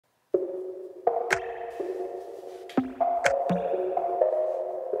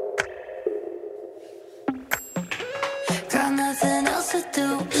to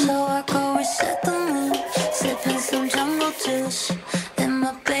do, so I go reset the mood. Sipping some jungle juice in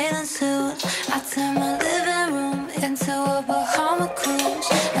my bathing suit. I turn my living room into a Bahama cruise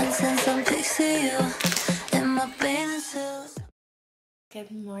and send some pics to you in my bathing suit.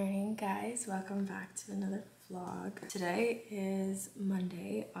 Good morning, guys. Welcome back to another vlog. Today is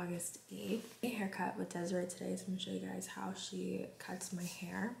Monday, August 8th. A haircut with Desiree today, so I'm gonna show you guys how she cuts my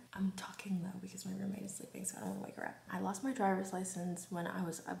hair. I'm talking low because my roommate is sleeping, so I don't want to wake her up. I lost my driver's license when I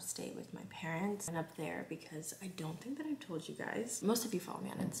was upstate with my parents and up there because I don't think that I've told you guys. Most of you follow me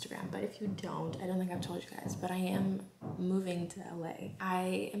on Instagram, but if you don't, I don't think I've told you guys, but I am moving to LA.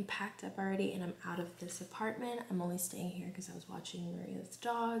 I am packed up already and I'm out of this apartment. I'm only staying here because I was watching Maria's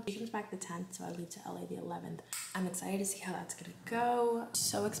dog. She comes back the 10th, so I leave to LA the 11th. I'm excited to see how that's gonna go.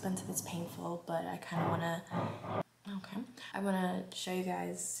 So expensive, it's painful, but I kind of want to I want to show you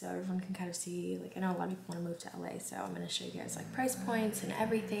guys so everyone can kind of see, like, I know a lot of people want to move to LA, so I'm going to show you guys like price points and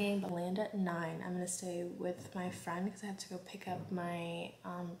everything. But land at 9. I'm going to stay with my friend because I have to go pick up my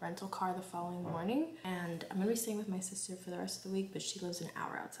rental car the following morning, and I'm going to be staying with my sister for the rest of the week, but she lives an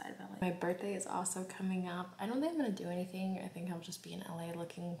hour outside of LA. My birthday is also coming up. I don't think I'm going to do anything. I think I'll just be in LA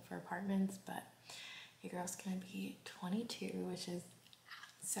looking for apartments, but your girl's going to be 22, which is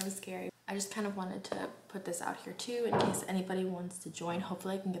so scary. I just kind of wanted to put this out here too in case anybody wants to join.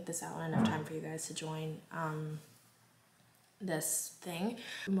 Hopefully I can get this out in enough time for you guys to join this thing.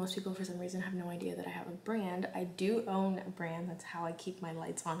 Most people for some reason have no idea that I have a brand. I do own a brand. That's how I keep my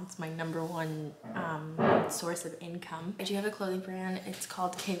lights on. It's my #1 source of income. I do have a clothing brand. It's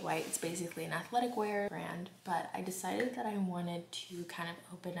called Kamrinwhite. It's basically an athletic wear brand, but I decided that I wanted to kind of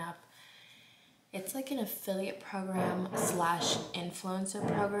open up. It's like an affiliate program slash influencer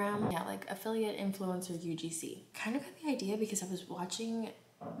program. Yeah, like affiliate influencer UGC. Kind of got the idea because I was watching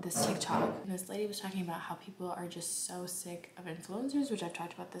this TikTok and this lady was talking about how people are just so sick of influencers, which I've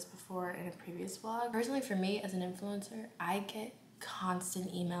talked about this before in a previous vlog. Personally, for me as an influencer, I get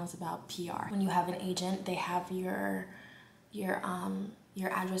constant emails about PR. When you have an agent, they have your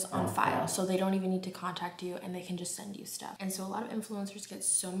address on file, so they don't even need to contact you and they can just send you stuff. And so a lot of influencers get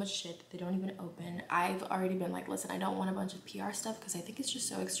so much shit that they don't even open. I've already been like, listen, I don't want a bunch of PR stuff because I think it's just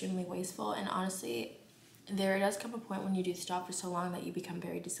so extremely wasteful, and honestly there does come a point when you do this job for so long that you become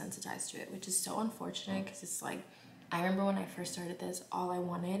very desensitized to it, which is so unfortunate because it's like, I remember when I first started this, all I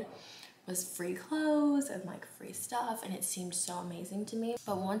wanted was free clothes and like free stuff, and it seemed so amazing to me.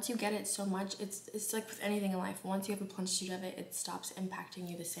 But once you get it so much, it's like with anything in life, once you have a plentitude of it, it stops impacting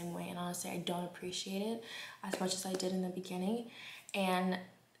you the same way. And honestly, I don't appreciate it as much as I did in the beginning. And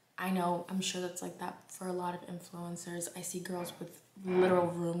I know, I'm sure that's like that for a lot of influencers. I see girls with literal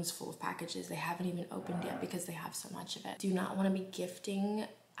rooms full of packages they haven't even opened yet because they have so much of it. Do not want to be gifting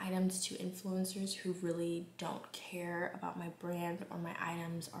items to influencers who really don't care about my brand or my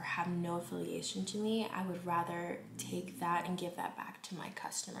items or have no affiliation to me. I would rather take that and give that back to my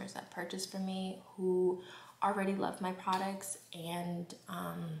customers that purchase from me, who already love my products and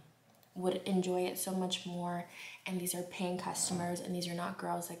would enjoy it so much more. And these are paying customers, and these are not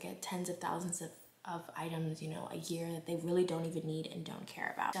girls that get tens of thousands of items, you know, a year that they really don't even need and don't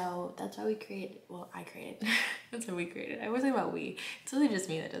care about. So that's why we created, well, I created, that's what we created. I was saying about we, it's really just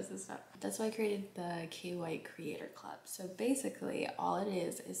me that does this stuff. That's why I created the Kamrinwhite Creator Club. So basically all it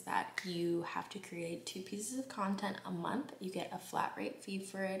is that you have to create 2 pieces of content a month. You get a flat rate fee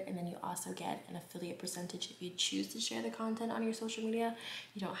for it, and then you also get an affiliate percentage if you choose to share the content on your social media.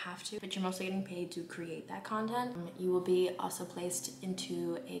 You don't have to, but you're mostly getting paid to create that content. You will be also placed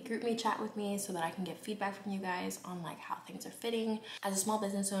into a group me chat with me so that I can get feedback from you guys on like how things are fitting as a small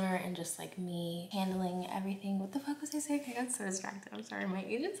business owner, and just like me handling everything. What the fuck was I saying? I got so distracted. I'm sorry. My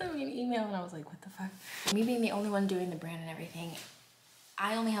agent sent me an email and I was like, what the fuck? Me being the only one doing the brand and everything,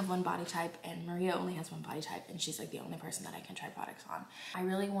 I only have one body type and Maria only has one body type, and she's like the only person that I can try products on. I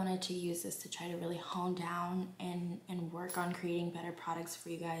really wanted to use this to try to really hone down and work on creating better products for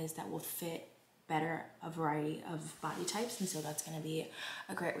you guys that will fit better a variety of body types, and so that's going to be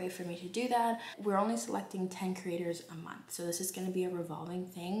a great way for me to do that. We're only selecting 10 creators a month, so this is going to be a revolving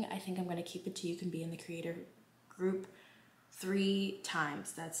thing. I think I'm going to keep it to you can be in the creator group 3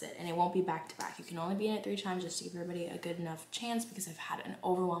 times, that's it, and it won't be back to back. You can only be in it 3 times just to give everybody a good enough chance, because I've had an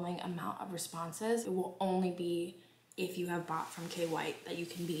overwhelming amount of responses. It will only be if you have bought from Kamrinwhite that you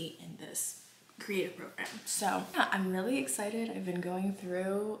can be in this creative program. So yeah, I'm really excited. I've been going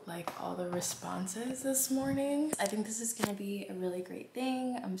through like all the responses this morning. I think this is gonna be a really great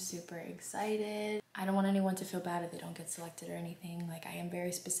thing. I'm super excited. I don't want anyone to feel bad if they don't get selected or anything. Like, I am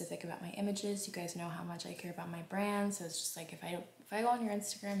very specific about my images. You guys know how much I care about my brand, so it's just like if I go on your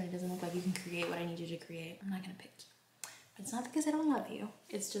Instagram and it doesn't look like you can create what I need you to create, I'm not gonna pick you. It's not because I don't love you.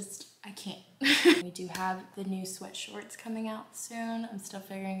 It's just, I can't. We do have the new sweat shorts coming out soon. I'm still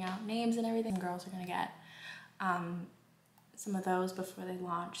figuring out names and everything. Girls are gonna get some of those before they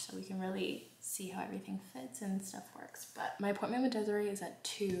launch so we can really see how everything fits and stuff works. But my appointment with Desiree is at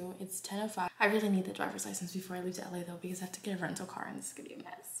 2. It's 10:05. I really need the driver's license before I leave to LA though, because I have to get a rental car and this is gonna be a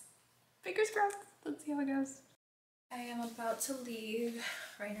mess. Fingers crossed. Let's see how it goes. I am about to leave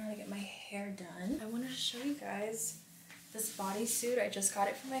right now to get my hair done. I wanted to show you guys this bodysuit. I just got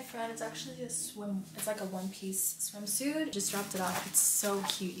it from my friend. It's actually it's like a one-piece swimsuit. Just dropped it off. It's so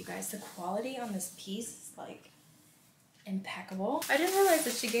cute, you guys. The quality on this piece is like impeccable. I didn't realize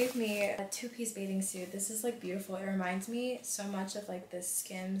that she gave me a 2-piece bathing suit. This is like beautiful. It reminds me so much of like this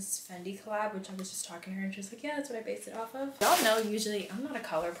Skims Fendi collab, which I was just talking to her and she was like, yeah, that's what I based it off of. Y'all know usually I'm not a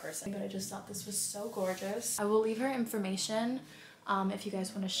color person, but I just thought this was so gorgeous. I will leave her information if you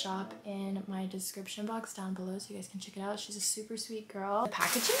guys want to shop in my description box down below so you guys can check it out. She's a super sweet girl. The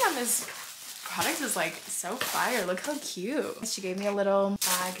packaging on this product is like so fire. Look how cute. She gave me a little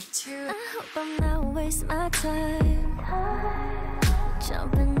bag too. I hope I'm not wasting my time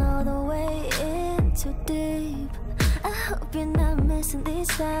jumping all the way in too deep. I hope you're not missing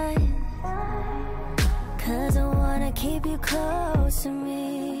these signs, cause I wanna keep you close to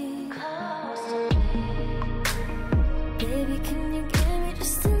me. Baby, can you give me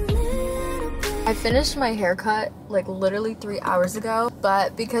just a little bit? I finished my haircut like literally 3 hours ago,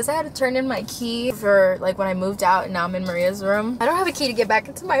 but because I had to turn in my key for like when I moved out and now I'm in Maria's room, I don't have a key to get back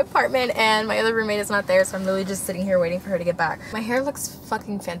into my apartment and my other roommate is not there, so I'm literally just sitting here waiting for her to get back. My hair looks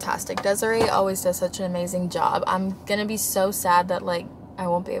fucking fantastic. Desiree always does such an amazing job. I'm gonna be so sad that like I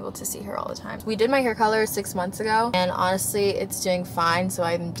won't be able to see her all the time. We did my hair color 6 months ago and honestly it's doing fine, so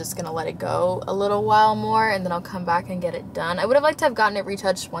I'm just gonna let it go a little while more and then I'll come back and get it done. I would have liked to have gotten it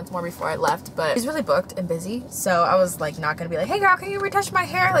retouched once more before I left, but she's really booked and busy, so I was like not gonna be like, hey girl, can you retouch my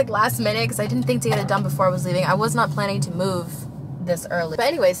hair like last minute, because I didn't think to get it done before I was leaving. I was not planning to move this early. But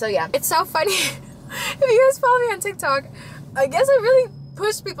anyway, so yeah, it's so funny. If you guys follow me on TikTok, I guess I really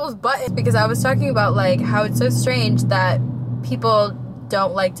pushed people's buttons because I was talking about like how it's so strange that people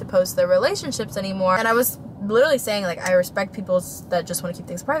don't like to post their relationships anymore, and I was literally saying like I respect people that just want to keep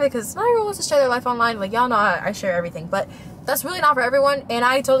things private because not everyone wants to share their life online. Like y'all know I share everything, but that's really not for everyone, and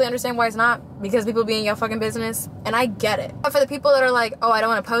I totally understand why it's not, because people be in your fucking business and I get it. But for the people that are like, oh, I don't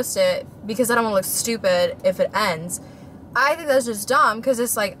want to post it because I don't want to look stupid if it ends, I think that's just dumb, because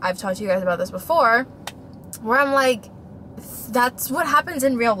it's like I've talked to you guys about this before where I'm like, that's what happens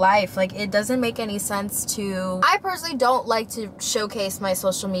in real life. Like it doesn't make any sense to, I personally don't like to showcase my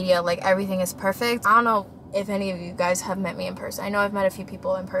social media like everything is perfect. I don't know if any of you guys have met me in person. I know I've met a few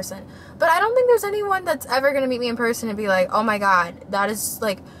people in person, but I don't think there's anyone that's ever gonna meet me in person and be like, oh my god, that is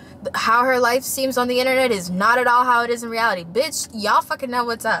like how her life seems on the internet is not at all how it is in reality. Bitch, y'all fucking know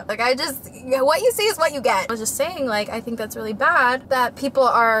what's up. Like I just, what you see is what you get. I was just saying, like, I think that's really bad that people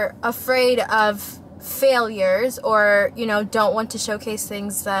are afraid of failures, or you know, don't want to showcase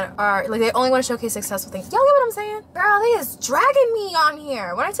things that are like, they only want to showcase successful things. Y'all get what I'm saying? Girl, they is dragging me on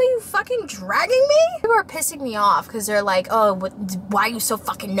here. When I tell you fucking dragging me, people are pissing me off because they're like, oh, why are you so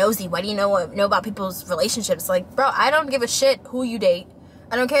fucking nosy? Why do you know about people's relationships? Like, bro, I don't give a shit who you date.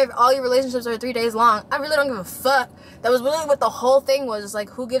 I don't care if all your relationships are 3 days long. I really don't give a fuck. That was really what the whole thing was. Like,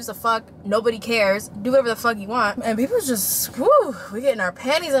 who gives a fuck? Nobody cares. Do whatever the fuck you want. And people just, whew, we're getting our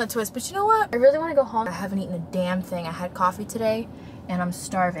panties in a twist. But you know what? I really want to go home. I haven't eaten a damn thing. I had coffee today and I'm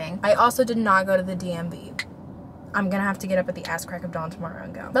starving. I also did not go to the DMV. I'm gonna have to get up at the ass crack of dawn tomorrow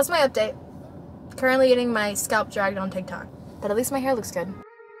and go. That's my update. Currently getting my scalp dragged on TikTok. But at least my hair looks good.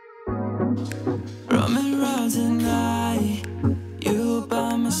 Roaming around tonight, you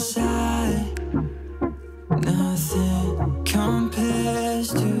by my side. Nothing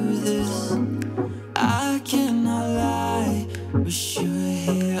compares to this. I cannot lie. Wish you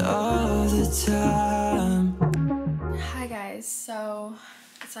were here all the time. Hi guys, so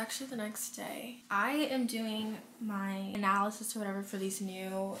it's actually the next day. I am doing my analysis or whatever for these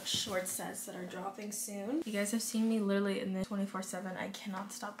new short sets that are dropping soon. You guys have seen me literally in this 24/7. I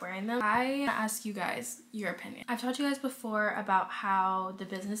cannot stop wearing them. I ask you guys your opinion. I've talked to you guys before about how the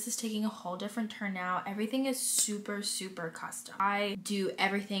business is taking a whole different turn now. Everything is super custom. I do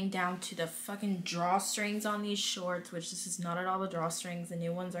everything down to the fucking drawstrings on these shorts, which this is not at all the drawstrings. The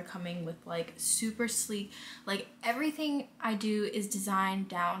new ones are coming with like super sleek, like everything I do is designed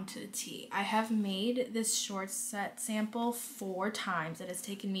down to the T. I have made this short set sample 4 times. It has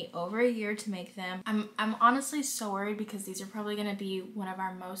taken me over a year to make them. I'm honestly so worried because these are probably going to be one of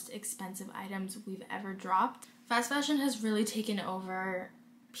our most expensive items we've ever dropped. Fast fashion has really taken over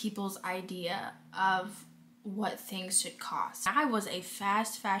people's idea of what things should cost. I was a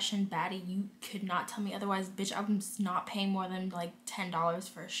fast fashion baddie. You could not tell me otherwise. Bitch, I'm not paying more than like $10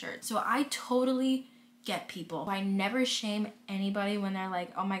 for a shirt. So I totally get people. I never shame anybody when they're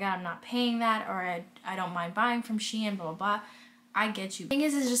like, oh my god, I'm not paying that, or I don't mind buying from Shein, blah, blah, blah. I get you. The thing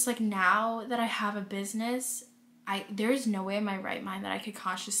is just like, now that I have a business, there's no way in my right mind that I could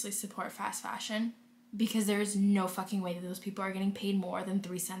consciously support fast fashion, because there's no fucking way that those people are getting paid more than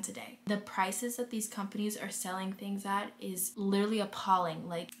 3 cents a day. The prices that these companies are selling things at is literally appalling.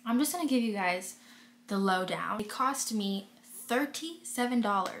 Like, I'm just gonna give you guys the lowdown. It cost me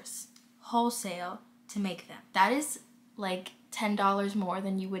 $37 wholesale to make them. That is like $10 more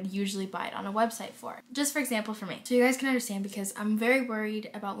than you would usually buy it on a website for. Just for example for me. So you guys can understand, because I'm very worried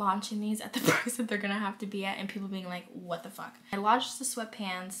about launching these at the price that they're gonna have to be at and people being like, what the fuck? I launched the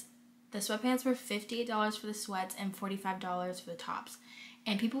sweatpants. The sweatpants were $58 for the sweats and $45 for the tops.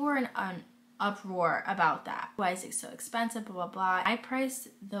 And people were in an uproar about that. Why is it so expensive, blah, blah, blah. I priced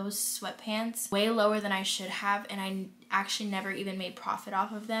those sweatpants way lower than I should have, and I actually never even made profit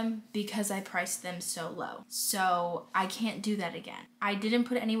off of them because I priced them so low. So I can't do that again. I didn't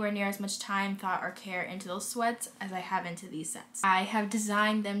put anywhere near as much time, thought, or care into those sweats as I have into these sets. I have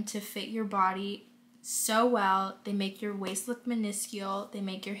designed them to fit your body so well. They make your waist look minuscule. They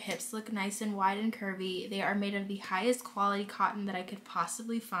make your hips look nice and wide and curvy. They are made of the highest quality cotton that I could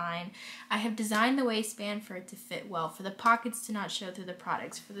possibly find. I have designed the waistband for it to fit well, for the pockets to not show through the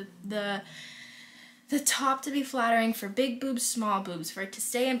products, for the top to be flattering, for big boobs, small boobs, for it to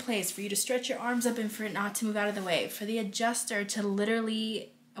stay in place, for you to stretch your arms up and for it not to move out of the way, for the adjuster to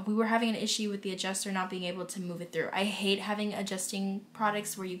literally... We were having an issue with the adjuster not being able to move it through. I hate having adjusting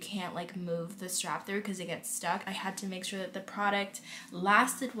products where you can't like move the strap through because it gets stuck. I had to make sure that the product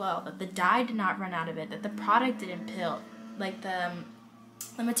lasted well, that the dye did not run out of it, that the product didn't pill, like the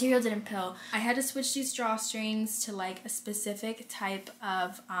material didn't pill. I had to switch these drawstrings to like a specific type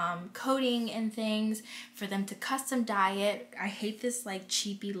of coating and things for them to custom dye it. I hate this like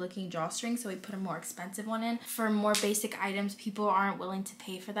cheapy looking drawstring, so we put a more expensive one in. For more basic items, people aren't willing to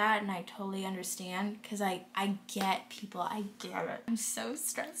pay for that, and I totally understand, because I get people. I get it. I'm so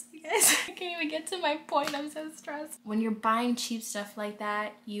stressed, you guys. I can't even get to my point. I'm so stressed. When you're buying cheap stuff like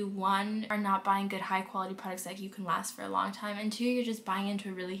that, you, one, are not buying good high quality products that you can last for a long time, and two, you're just buying into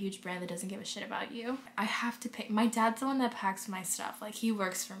a really huge brand that doesn't give a shit about you. I have to pay. My dad's the one that packs my stuff. Like, he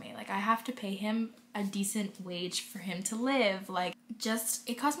works for me. Like, I have to pay him a decent wage for him to live. Like,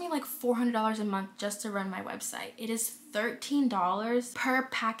 it cost me like $400 a month just to run my website. It is $13 per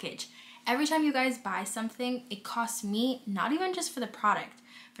package. Every time you guys buy something, it costs me, not even just for the product,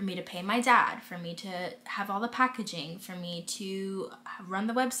 for me to pay my dad, for me to have all the packaging, for me to run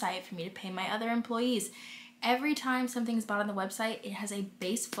the website, for me to pay my other employees. Every time something's bought on the website, it has a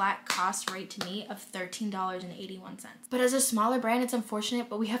base flat cost rate to me of $13.81. But as a smaller brand, it's unfortunate,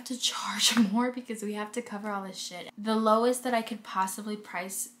 but we have to charge more because we have to cover all this shit. The lowest that I could possibly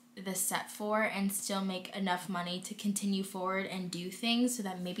price this set for and still make enough money to continue forward and do things, so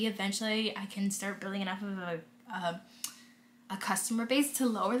that maybe eventually I can start building enough of a customer base to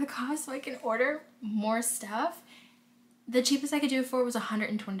lower the cost so I can order more stuff. The cheapest I could do it for was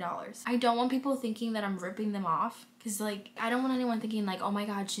 $120. I don't want people thinking that I'm ripping them off, because like, I don't want anyone thinking like, oh my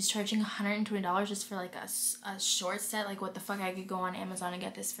god, she's charging $120 just for like a short set. Like, what the fuck, I could go on Amazon and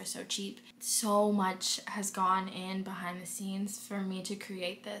get this for so cheap. So much has gone in behind the scenes for me to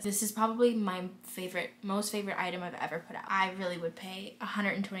create this. This is probably my most favorite item I've ever put out. I really would pay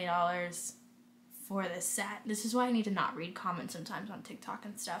 $120 for this set. This is why I need to not read comments sometimes on TikTok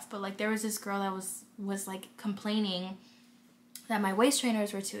and stuff. But like, there was this girl that was like complaining that my waist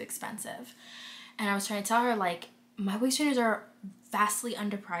trainers were too expensive, and I was trying to tell her, like, my waist trainers are vastly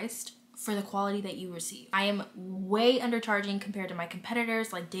underpriced for the quality that you receive. I am way undercharging compared to my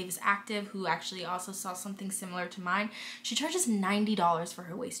competitors like Davis Active, who actually also saw something similar to mine. She charges $90 for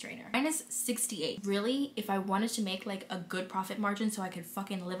her waist trainer. Mine is $68. Really, if I wanted to make like a good profit margin so I could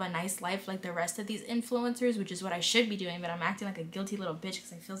fucking live a nice life like the rest of these influencers, which is what I should be doing, but I'm acting like a guilty little bitch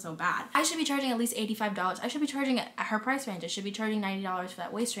because I feel so bad, I should be charging at least $85. I should be charging at her price range. I should be charging $90 for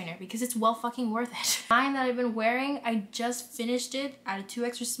that waist trainer because it's well fucking worth it. Mine that I've been wearing, I just finished it at a 2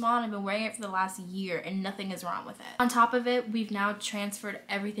 extra small, and I've been wearing it for the last year and nothing is wrong with it. On top of it, we've now transferred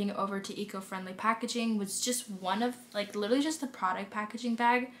everything over to eco-friendly packaging, which just one of, like, literally just the product packaging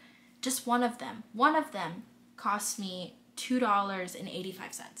bag, just one of them cost me $2.85.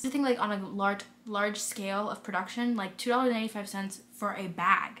 I think like on a large scale of production, like $2.85 for a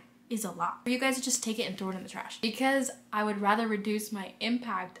bag is a lot. For you guys to just take it and throw it in the trash. Because I would rather reduce my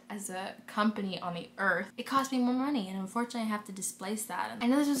impact as a company on the earth. It costs me more money, and unfortunately I have to displace that. I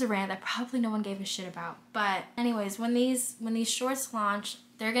know this was a rant that probably no one gave a shit about, but anyways, when these shorts launch,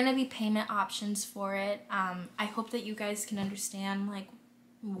 there are gonna be payment options for it. I hope that you guys can understand like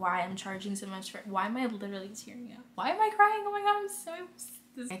why I'm charging so much for it. Why am I literally tearing up? Why am I crying? Oh my god, I'm so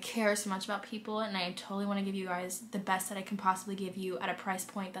I care so much about people, and I totally want to give you guys the best that I can possibly give you at a price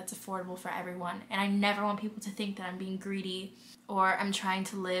point that's affordable for everyone. And I never want people to think that I'm being greedy or I'm trying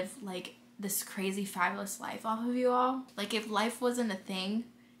to live like this crazy fabulous life off of you all. Like if life wasn't a thing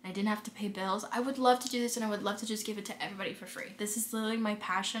and I didn't have to pay bills, I would love to do this, and I would love to just give it to everybody for free. This is literally my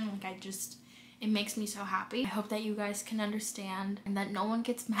passion. Like it makes me so happy. I hope that you guys can understand and that no one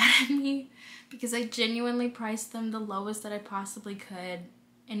gets mad at me, because I genuinely priced them the lowest that I possibly could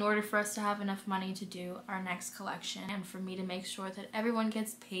in order for us to have enough money to do our next collection, and for me to make sure that everyone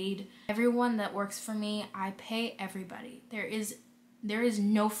gets paid. Everyone that works for me, I pay everybody. There is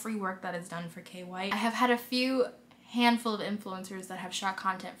no free work that is done for K White. I have had a handful of influencers that have shot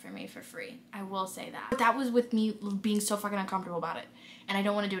content for me for free. I will say that. But that was with me being so fucking uncomfortable about it, and I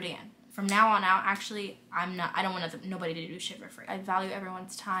don't want to do it again. From now on out, actually, I don't want nobody to do shit for free. I value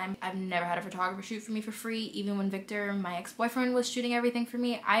everyone's time. I've never had a photographer shoot for me for free. Even when Victor, my ex-boyfriend, was shooting everything for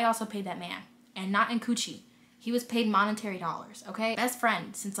me, I also paid that man. And not in coochie. He was paid monetary dollars, okay? Best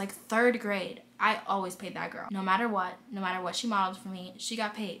friend since like 3rd grade. I always paid that girl. No matter what she modeled for me, she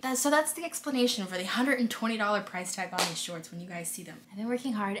got paid. So that's the explanation for the $120 price tag on these shorts when you guys see them. I've been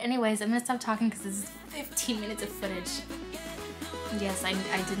working hard. Anyways, I'm gonna stop talking because this is 15 minutes of footage. Yes, I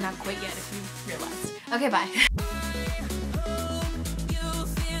did not quit yet, if you realized. Okay, bye.